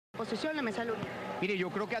oposición, la mesa del Unión? Mire, yo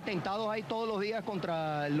creo que atentados hay todos los días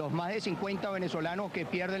contra los más de 50 venezolanos que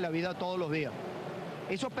pierden la vida todos los días.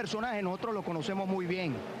 Esos personajes nosotros los conocemos muy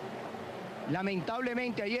bien.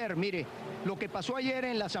 Lamentablemente ayer, mire, lo que pasó ayer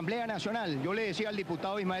en la Asamblea Nacional, yo le decía al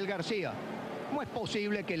diputado Ismael García, ¿cómo es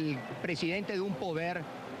posible que el presidente de un poder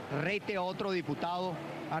rete a otro diputado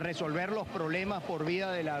a resolver los problemas por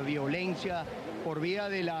vía de la violencia, por vía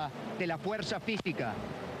de la fuerza física?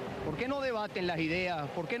 ¿Por qué no debaten las ideas?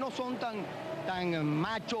 ¿Por qué no son tan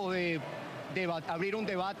machos de abrir un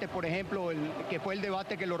debate, por ejemplo, que fue el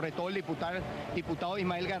debate que lo retó el diputado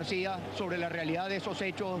Ismael García sobre la realidad de esos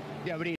hechos de abril?